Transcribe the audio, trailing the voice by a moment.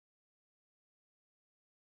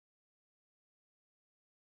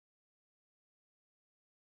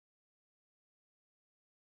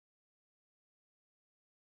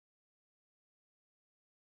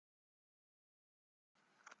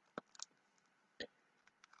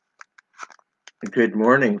Good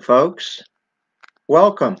morning, folks.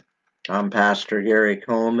 Welcome. I'm Pastor Gary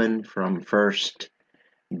Coleman from First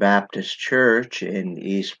Baptist Church in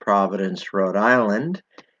East Providence, Rhode Island,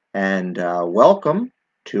 and welcome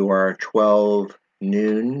to our 12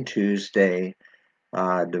 noon Tuesday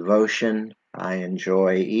devotion. I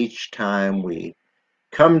enjoy each time we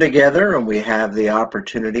come together and we have the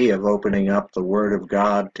opportunity of opening up the Word of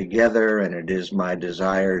God together, and it is my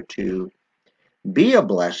desire to be a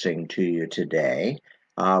blessing to you today.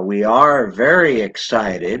 We are very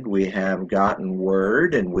excited. We have gotten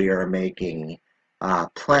word and we are making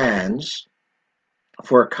plans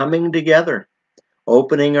for coming together,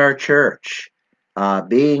 opening our church,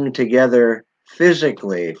 being together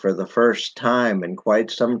physically for the first time in quite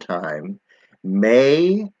some time,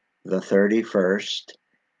 May the 31st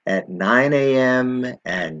at 9 a.m.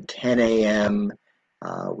 and 10 a.m.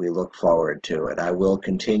 We look forward to it. I will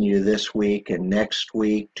continue this week and next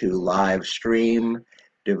week to live stream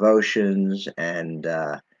devotions and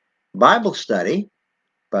Bible study,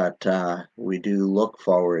 but we do look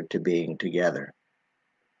forward to being together.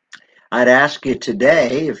 I'd ask you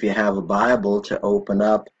today, if you have a Bible, to open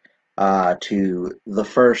up to the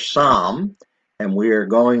first Psalm, and we are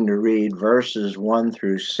going to read verses 1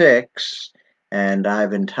 through 6, and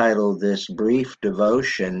I've entitled this brief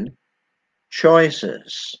devotion,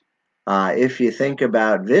 Choices. If you think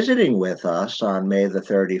about visiting with us on May the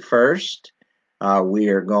 31st, we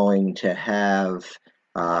are going to have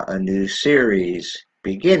a new series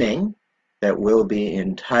beginning that will be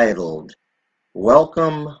entitled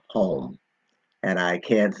Welcome Home. And I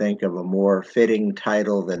can't think of a more fitting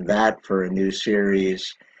title than that for a new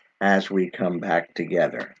series as we come back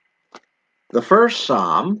together. The first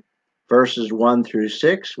Psalm, verses 1 through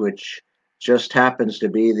 6, which just happens to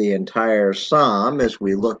be the entire Psalm as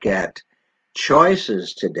we look at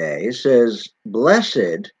choices today, says,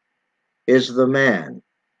 Blessed is the man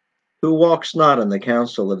who walks not in the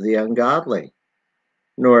counsel of the ungodly,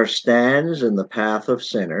 nor stands in the path of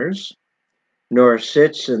sinners, nor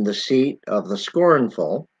sits in the seat of the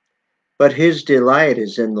scornful, but his delight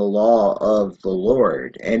is in the law of the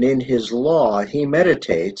Lord, and in his law he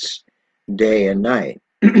meditates day and night.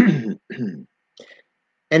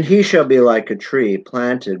 And he shall be like a tree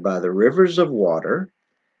planted by the rivers of water,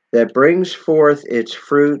 that brings forth its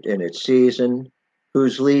fruit in its season,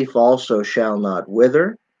 whose leaf also shall not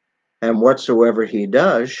wither, and whatsoever he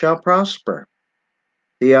does shall prosper.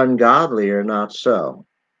 The ungodly are not so,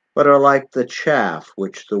 but are like the chaff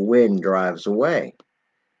which the wind drives away.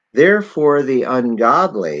 Therefore the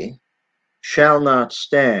ungodly shall not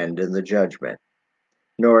stand in the judgment,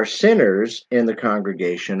 nor sinners in the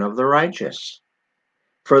congregation of the righteous.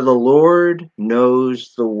 For the Lord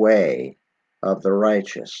knows the way of the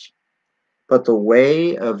righteous, but the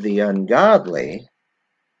way of the ungodly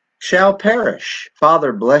shall perish.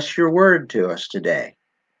 Father, bless your word to us today.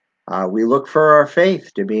 We look for our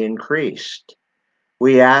faith to be increased.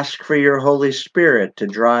 We ask for your Holy Spirit to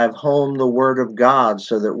drive home the Word of God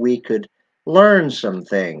so that we could learn some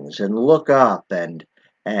things and look up and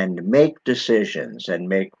make decisions and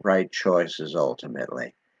make right choices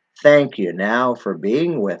ultimately. Thank you now for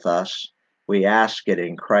being with us. We ask it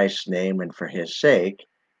in Christ's name and for his sake.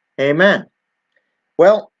 Amen.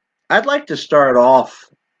 Well, I'd like to start off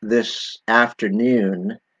this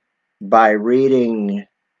afternoon by reading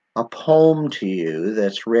a poem to you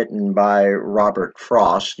that's written by Robert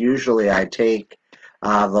Frost. Usually I take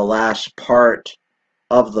the last part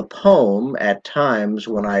of the poem at times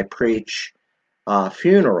when I preach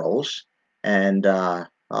funerals, and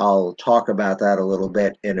I'll talk about that a little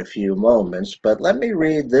bit in a few moments. But let me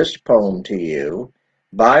read this poem to you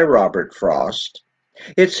by Robert Frost.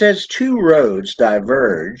 It says, Two roads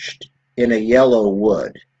diverged in a yellow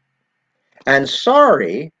wood, and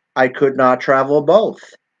sorry I could not travel both.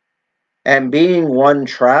 And being one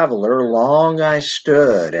traveler, long I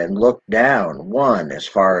stood and looked down one as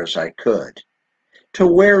far as I could, to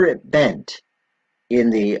where it bent in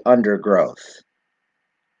the undergrowth.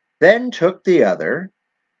 Then took the other,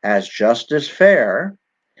 as just as fair,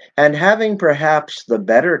 and having perhaps the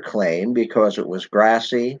better claim because it was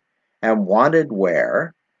grassy and wanted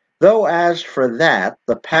wear, though as for that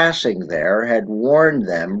the passing there had warned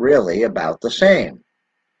them really about the same.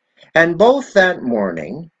 And both that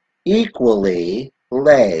morning equally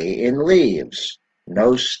lay in leaves,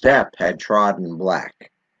 no step had trodden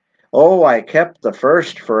black. Oh, I kept the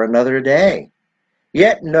first for another day,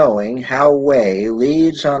 yet knowing how way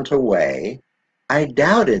leads unto way, I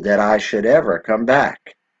doubted that I should ever come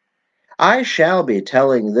back. I shall be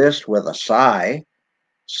telling this with a sigh,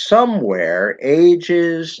 somewhere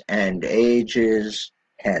ages and ages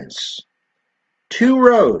hence. 2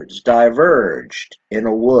 roads diverged in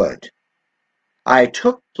a wood. I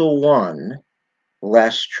took the one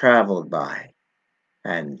less traveled by,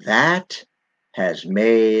 and that has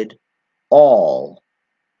made all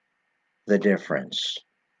the difference.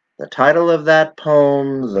 The title of that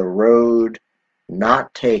poem, The Road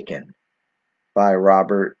Not Taken, by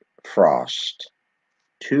Robert Frost.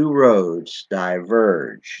 2 roads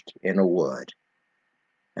diverged in a wood,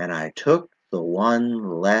 and I took the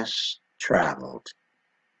one less traveled,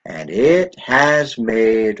 and it has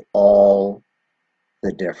made all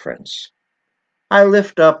the difference. I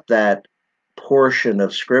lift up that portion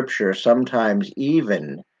of Scripture sometimes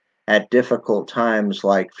even at difficult times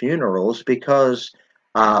like funerals because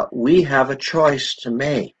we have a choice to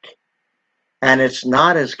make. And it's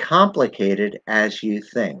not as complicated as you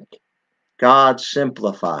think. God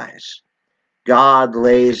simplifies. God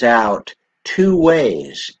lays out 2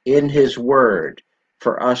 ways in His Word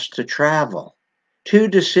for us to travel, 2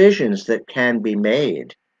 decisions that can be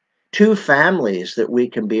made, 2 families that we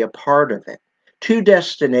can be a part of it, 2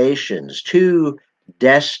 destinations, 2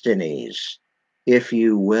 destinies, if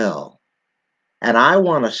you will. And I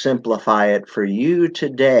want to simplify it for you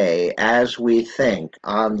today as we think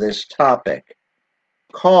on this topic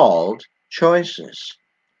called choices.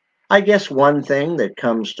 I guess one thing that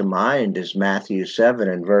comes to mind is Matthew 7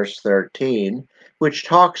 and verse 13, which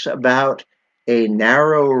talks about a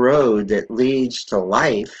narrow road that leads to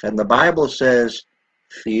life. And the Bible says,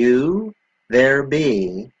 few there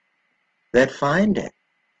be that find it.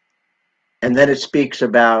 And then it speaks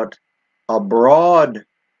about a broad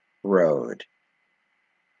road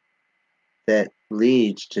that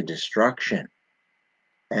leads to destruction.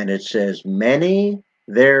 And it says, many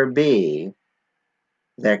there be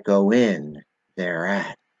that go in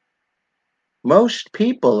thereat. Most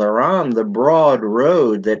people are on the broad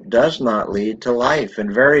road that does not lead to life,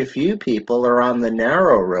 and very few people are on the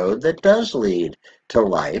narrow road that does lead to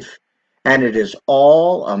life, and it is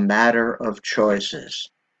all a matter of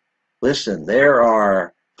choices. Listen, there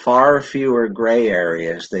are far fewer gray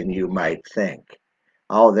areas than you might think.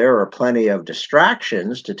 Oh, there are plenty of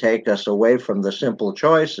distractions to take us away from the simple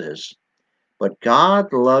choices, but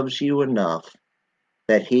God loves you enough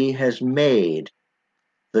that He has made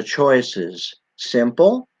the choices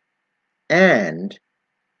simple and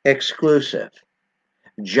exclusive.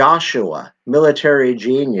 Joshua, military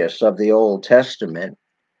genius of the Old Testament,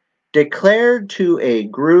 declared to a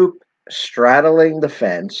group straddling the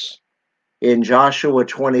fence in Joshua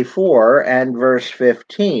 24 and verse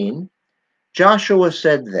 15, Joshua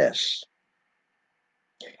said this,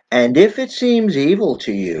 "And if it seems evil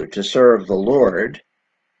to you to serve the Lord,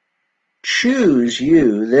 choose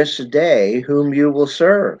you this day whom you will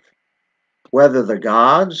serve, whether the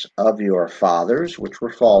gods of your fathers, which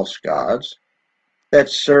were false gods, that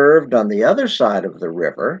served on the other side of the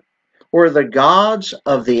river, or the gods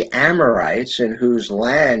of the Amorites in whose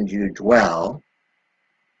land you dwell.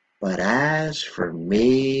 But as for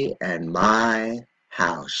me and my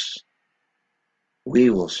house,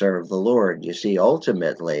 we will serve the Lord." You see,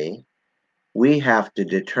 ultimately, we have to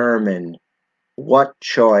determine what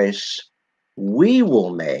choice we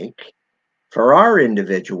will make for our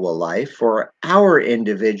individual life, for our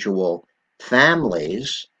individual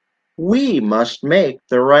families. We must make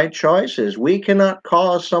the right choices. We cannot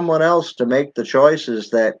cause someone else to make the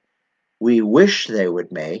choices that we wish they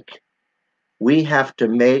would make. We have to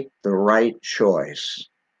make the right choice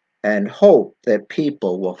and hope that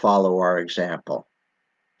people will follow our example.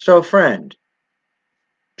 So, friend,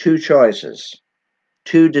 2 choices,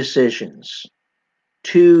 2 decisions,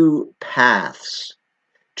 2 paths,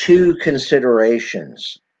 2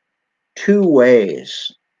 considerations, 2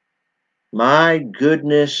 ways. My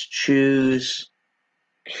goodness, choose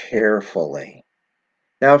carefully.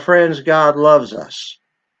 Now, friends, God loves us.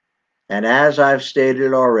 And as I've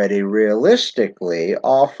stated already, realistically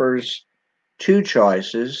offers 2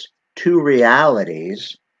 choices, 2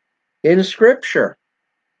 realities in Scripture.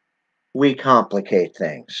 We complicate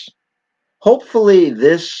things. Hopefully,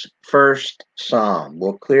 this first psalm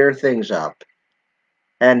will clear things up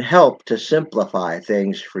and help to simplify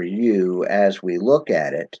things for you as we look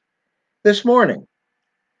at it this morning.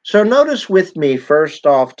 So notice with me first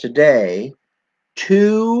off today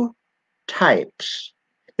 2 types.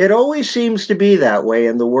 It always seems to be that way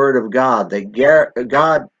in the Word of God, that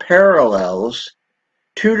God parallels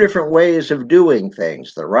 2 different ways of doing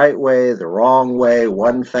things, the right way, the wrong way,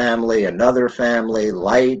 one family, another family,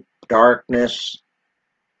 light, darkness,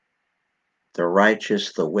 the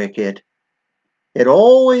righteous, the wicked. It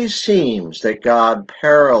always seems that God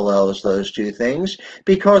parallels those 2 things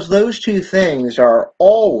because those 2 things are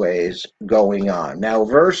always going on. Now,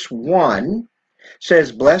 verse 1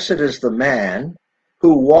 says, "Blessed is the man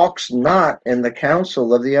who walks not in the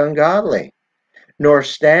counsel of the ungodly, nor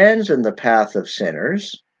stands in the path of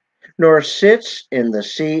sinners, nor sits in the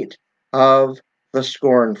seat of the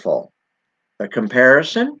scornful." The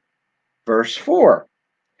comparison, verse 4.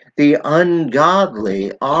 "The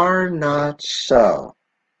ungodly are not so,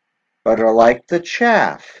 but are like the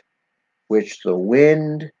chaff which the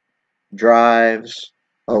wind drives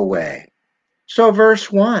away." So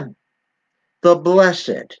verse 1, the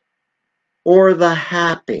blessed, or the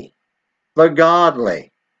happy, the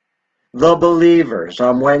godly, the believers.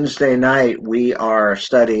 On Wednesday night, we are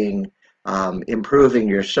studying Improving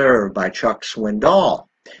Your Serve by Chuck Swindoll.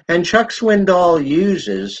 And Chuck Swindoll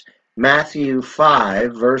uses Matthew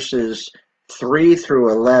 5, verses 3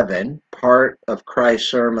 through 11, part of Christ's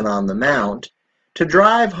Sermon on the Mount, to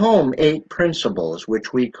drive home 8 principles,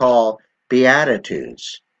 which we call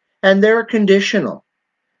Beatitudes. And they're conditional.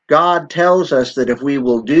 God tells us that if we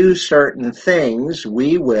will do certain things,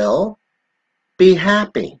 we will be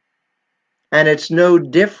happy. And it's no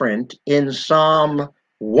different in Psalm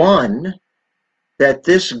 1 that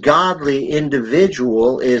this godly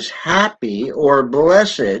individual is happy or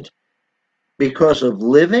blessed because of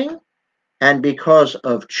living and because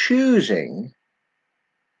of choosing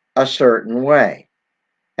a certain way.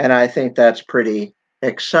 And I think that's pretty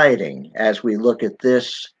exciting as we look at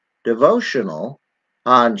this devotional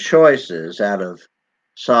on choices out of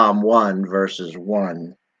Psalm 1, verses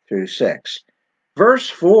 1 through 6. Verse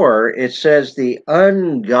 4, it says, "The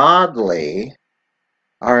ungodly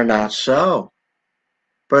are not so,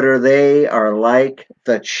 but they are like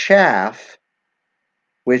the chaff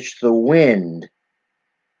which the wind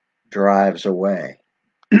drives away."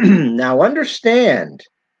 Now understand,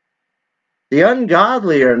 the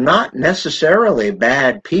ungodly are not necessarily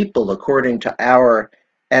bad people according to our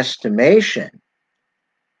estimation,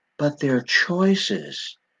 but their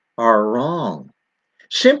choices are wrong.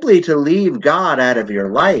 Simply to leave God out of your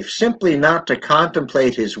life, simply not to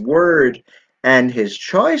contemplate His Word and His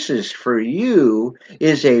choices for you,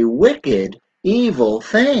 is a wicked, evil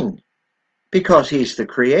thing, because He's the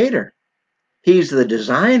Creator. He's the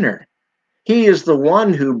designer. He is the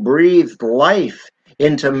one who breathed life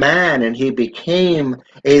into man, and he became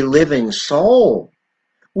a living soul.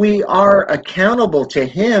 We are accountable to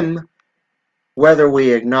Him whether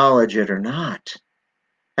we acknowledge it or not.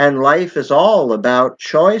 And life is all about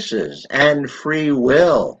choices and free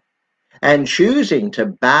will, and choosing to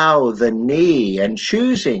bow the knee and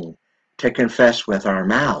choosing to confess with our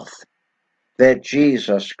mouth that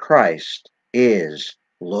Jesus Christ is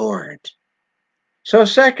Lord. So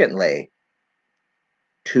secondly,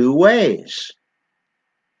 2 ways.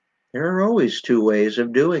 There are always 2 ways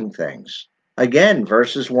of doing things. Again,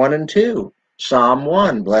 verses 1 and 2. Psalm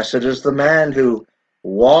 1, "Blessed is the man who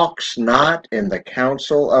walks not in the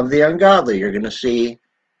counsel of the ungodly." You're going to see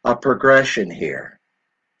a progression here.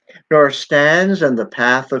 "Nor stands in the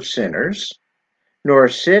path of sinners, nor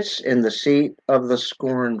sits in the seat of the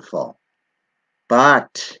scornful.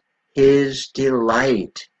 But his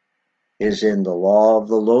delight is in the law of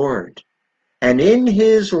the Lord, and in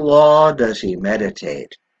his law does he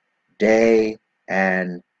meditate day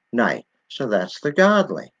and night." So that's the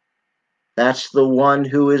godly. That's the one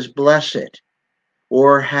who is blessed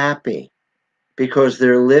or happy because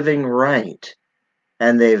they're living right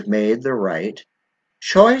and they've made the right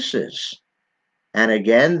choices. And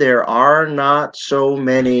again, there are not so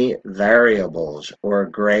many variables or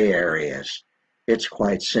gray areas. It's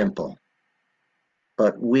quite simple.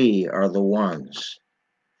 But we are the ones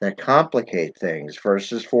that complicate things.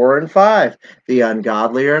 Verses 4 and 5. "The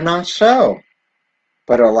ungodly are not so,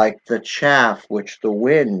 but are like the chaff which the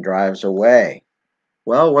wind drives away."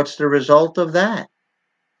 Well, what's the result of that?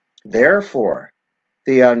 "Therefore,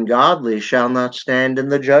 the ungodly shall not stand in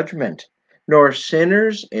the judgment, nor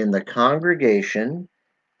sinners in the congregation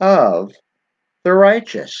of the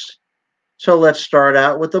righteous." So let's start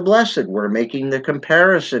out with the blessed. We're making the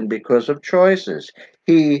comparison because of choices.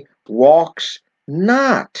 "He walks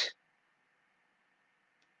not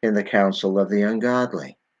in the counsel of the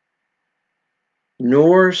ungodly,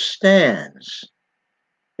 nor stands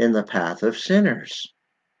in the path of sinners,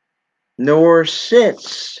 nor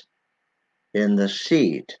sits in the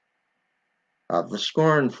seat of the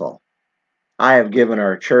scornful." I have given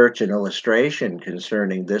our church an illustration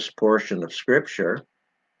concerning this portion of Scripture.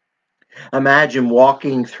 Imagine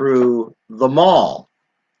walking through the mall.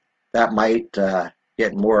 That might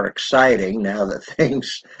get more exciting now that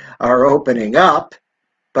things are opening up.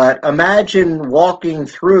 But imagine walking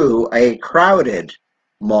through a crowded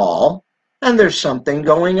mall and there's something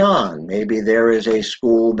going on. Maybe there is a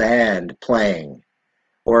school band playing,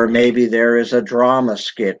 or maybe there is a drama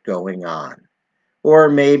skit going on, or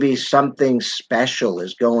maybe something special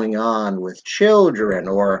is going on with children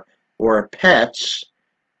or pets,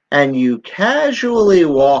 and you casually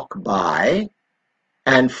walk by,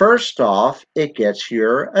 and first off, it gets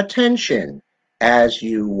your attention as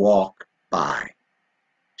you walk by.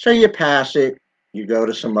 So you pass it, you go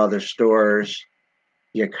to some other stores,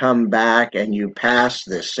 you come back and you pass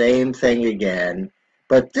the same thing again,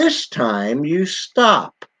 but this time you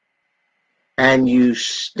stop and you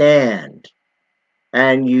stand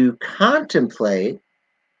and you contemplate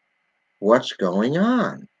what's going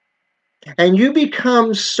on. And you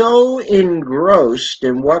become so engrossed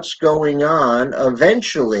in what's going on,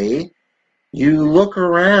 eventually you look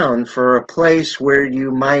around for a place where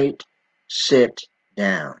you might sit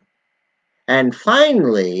down. And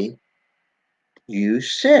finally, you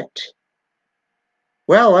sit.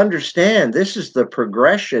 Well, understand, this is the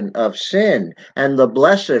progression of sin, and the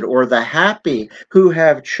blessed or the happy who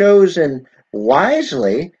have chosen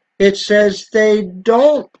wisely, it says they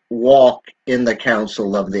don't walk in the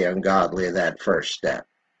counsel of the ungodly, that first step.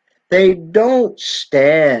 They don't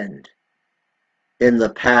stand in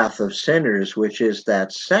the path of sinners, which is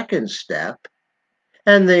that second step,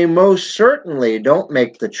 and they most certainly don't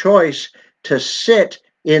make the choice to sit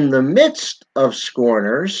in the midst of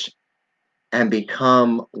scorners and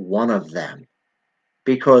become one of them.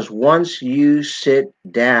 Because once you sit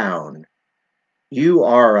down, you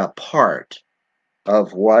are a part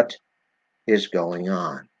of what is going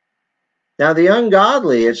on. Now, the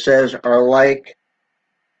ungodly, it says, are like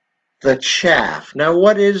the chaff. Now,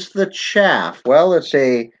 what is the chaff? Well, it's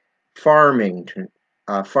a farming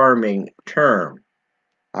term.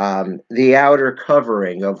 The outer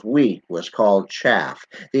covering of wheat was called chaff.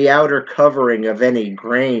 The outer covering of any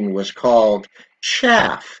grain was called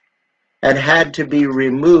chaff and had to be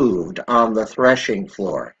removed on the threshing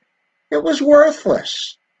floor. It was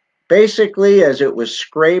worthless. Basically, as it was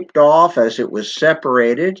scraped off, as it was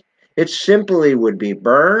separated, it simply would be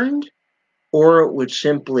burned, or it would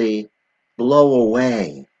simply blow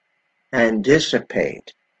away and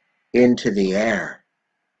dissipate into the air.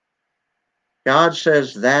 God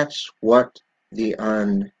says that's what the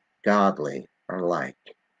ungodly are like.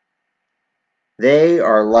 They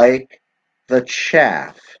are like the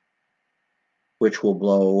chaff which will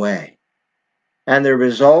blow away. And the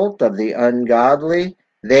result of the ungodly,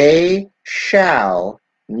 they shall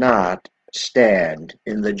not stand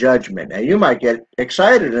in the judgment. Now you might get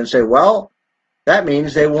excited and say, well, that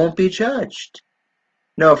means they won't be judged.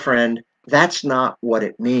 No, friend, that's not what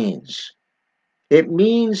it means. It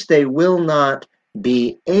means they will not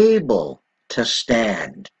be able to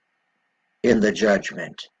stand in the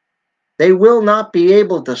judgment. They will not be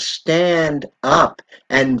able to stand up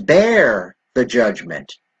and bear the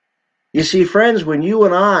judgment. You see, friends, when you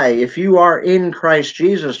and I, if you are in Christ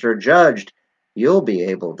Jesus, are judged, you'll be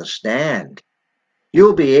able to stand.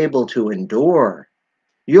 You'll be able to endure.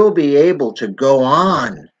 You'll be able to go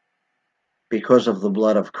on because of the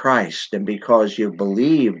blood of Christ and because you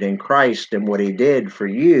believed in Christ and what he did for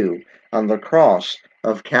you on the cross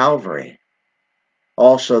of Calvary.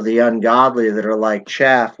 Also, the ungodly that are like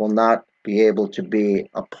chaff will not be able to be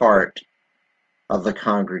a part of the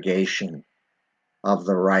congregation of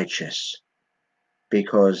the righteous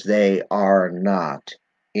because they are not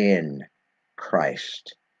in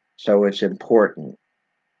Christ. So it's important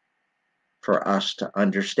for us to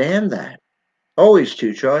understand that. Always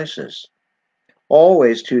two choices,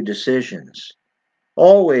 always two decisions,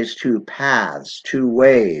 always two paths, two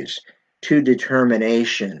ways, two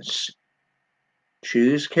determinations.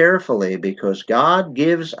 Choose carefully because God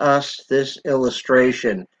gives us this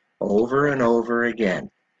illustration over and over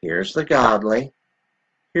again. Here's the godly,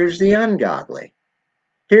 here's the ungodly.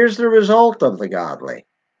 Here's the result of the godly.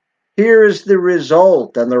 Here is the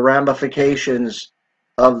result and the ramifications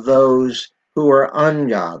of those who are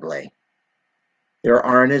ungodly. There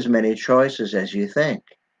aren't as many choices as you think.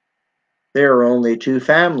 There are only two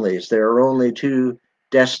families. There are only two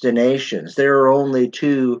destinations. There are only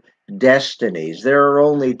two destinies. There are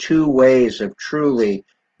only two ways of truly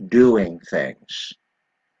doing things.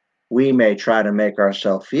 We may try to make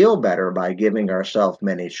ourselves feel better by giving ourselves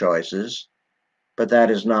many choices, but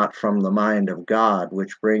that is not from the mind of God,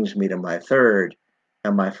 which brings me to my third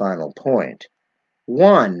and my final point.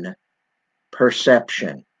 One,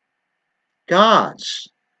 perception. God's.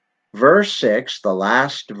 Verse 6, the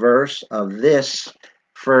last verse of this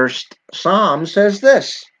first psalm, says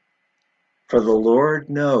this: For the Lord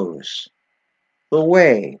knows the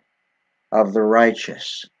way of the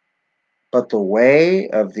righteous, but the way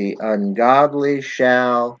of the ungodly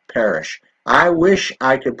shall perish. I wish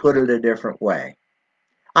I could put it a different way.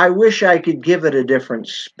 I wish I could give it a different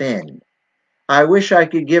spin. I wish I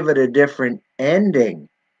could give it a different ending.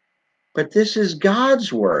 But this is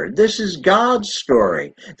God's word. This is God's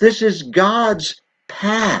story. This is God's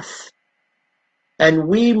path. And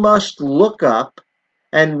we must look up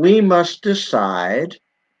and we must decide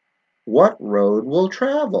what road we'll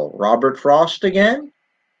travel. Robert Frost again?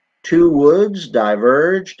 Two woods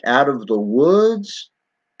diverged out of the woods,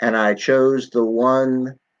 and I chose the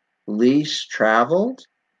one least traveled,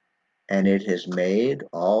 and it has made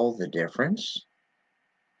all the difference.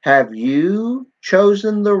 Have you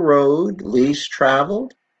chosen the road least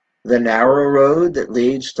traveled, the narrow road that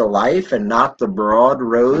leads to life and not the broad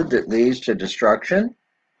road that leads to destruction?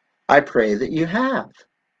 I pray that you have.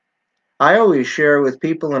 I always share with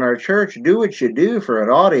people in our church, do what you do for an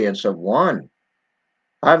audience of one.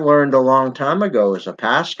 I've learned a long time ago as a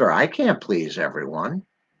pastor, I can't please everyone.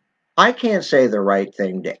 I can't say the right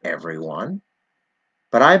thing to everyone.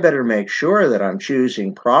 But I better make sure that I'm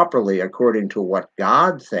choosing properly according to what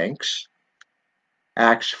God thinks.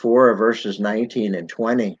 Acts 4, verses 19 and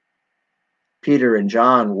 20. Peter and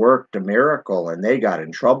John worked a miracle and they got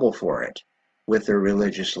in trouble for it with their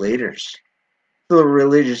religious leaders. The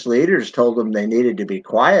religious leaders told them they needed to be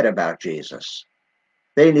quiet about Jesus.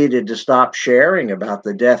 They needed to stop sharing about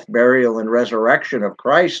the death, burial, and resurrection of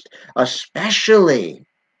Christ, especially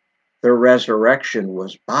the resurrection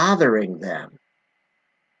was bothering them.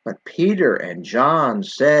 But Peter and John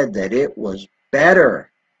said that it was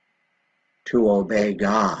better to obey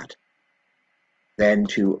God than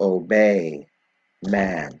to obey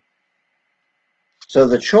man. So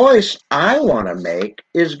the choice I want to make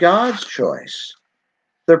is God's choice.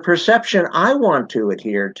 The perception I want to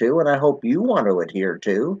adhere to, and I hope you want to adhere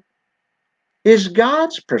to, is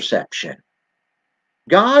God's perception,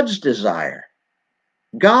 God's desire,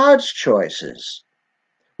 God's choices.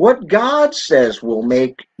 What God says will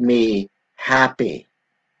make me happy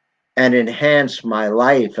and enhance my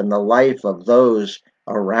life and the life of those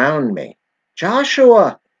around me.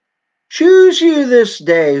 Joshua, choose you this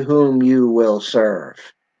day whom you will serve.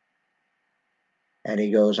 And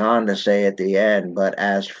he goes on to say at the end, but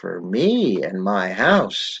as for me and my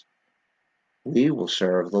house, we will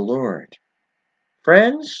serve the Lord.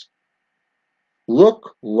 Friends,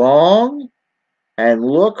 look long and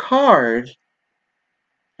look hard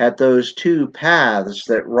at those two paths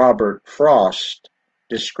that Robert Frost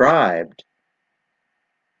described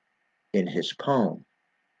in his poem.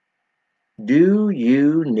 Do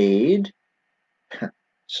you need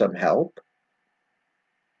some help?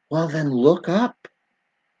 Well, then look up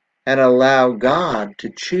and allow God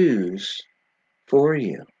to choose for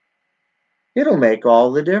you. It'll make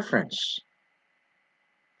all the difference.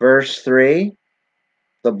 Verse 3,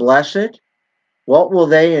 the blessed, what will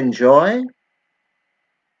they enjoy?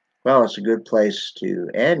 Well, it's a good place to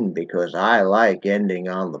end because I like ending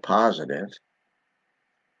on the positive.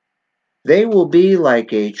 They will be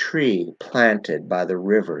like a tree planted by the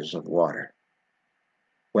rivers of water.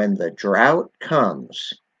 When the drought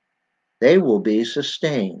comes, they will be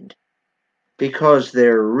sustained because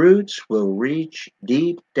their roots will reach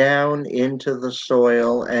deep down into the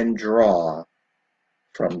soil and draw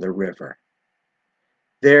from the river.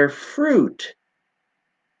 Their fruit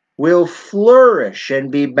will flourish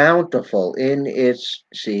and be bountiful in its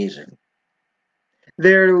season.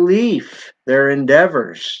 Their leaf, their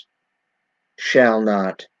endeavors, shall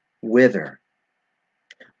not wither.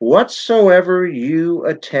 Whatsoever you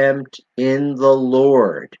attempt in the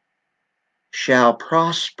Lord shall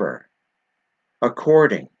prosper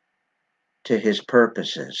according to his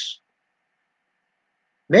purposes.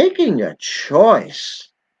 Making a choice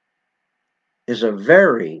is a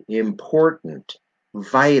very important,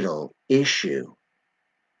 vital issue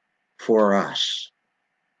for us.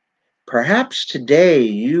 Perhaps today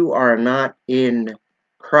you are not in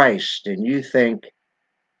Christ and you think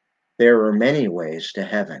there are many ways to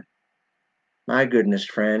heaven. My goodness,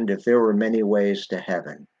 friend, if there were many ways to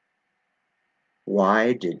heaven,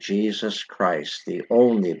 why did Jesus Christ, the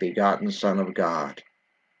only begotten Son of God,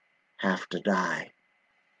 have to die?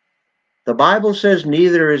 The Bible says,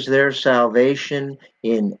 neither is there salvation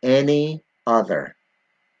in any other.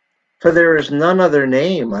 For there is none other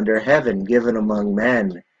name under heaven given among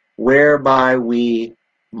men whereby we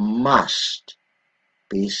must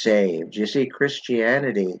be saved. You see,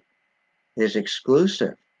 Christianity is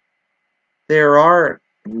exclusive. There are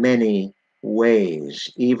many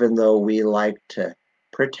ways, even though we like to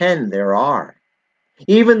pretend there are.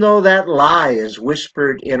 Even though that lie is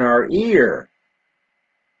whispered in our ear,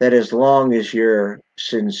 that as long as you're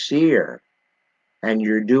sincere and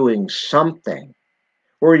you're doing something,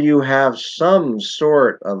 or you have some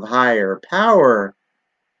sort of higher power,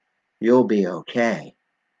 you'll be okay.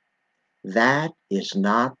 That is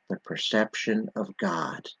not the perception of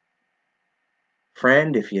God.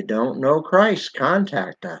 Friend, if you don't know Christ,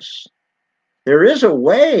 contact us. There is a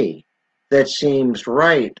way that seems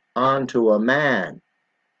right unto a man,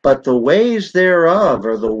 but the ways thereof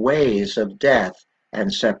are the ways of death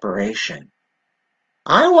and separation.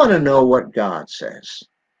 I want to know what God says.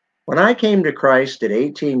 When I came to Christ at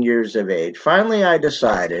 18 years of age, finally I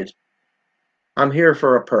decided I'm here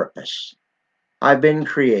for a purpose. I've been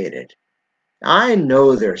created. I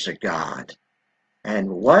know there's a God. And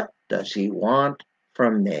what does he want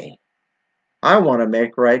from me? I want to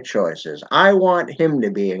make right choices. I want him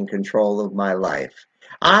to be in control of my life.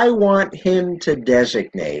 I want him to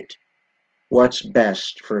designate what's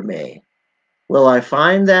best for me. Will I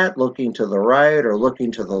find that looking to the right or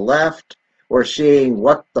looking to the left or seeing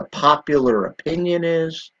what the popular opinion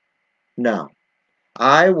is? No.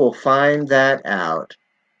 I will find that out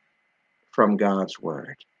from God's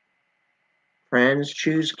Word. Friends,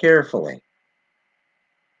 choose carefully.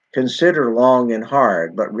 Consider long and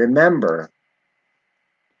hard, but remember,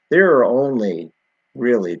 there are only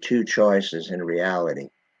really two choices in reality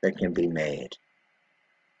that can be made.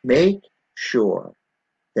 Make sure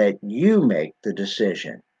that you make the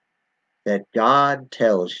decision that God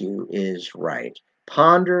tells you is right.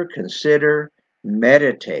 Ponder, consider,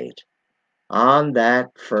 meditate on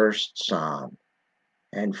that first psalm.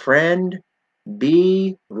 And friend,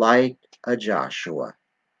 be like a Joshua.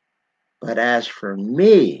 But as for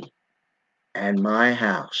me and my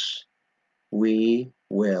house, we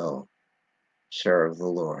will serve the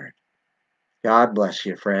Lord. God bless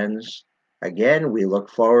you, friends. Again, we look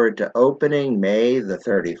forward to opening May the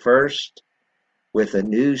 31st with a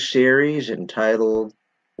new series entitled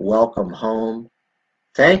Welcome Home.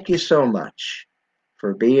 Thank you so much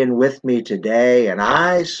for being with me today, and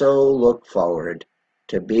I so look forward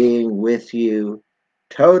to being with you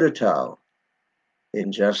toe to toe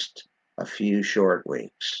in just a few short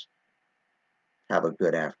weeks. Have a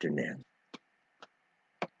good afternoon.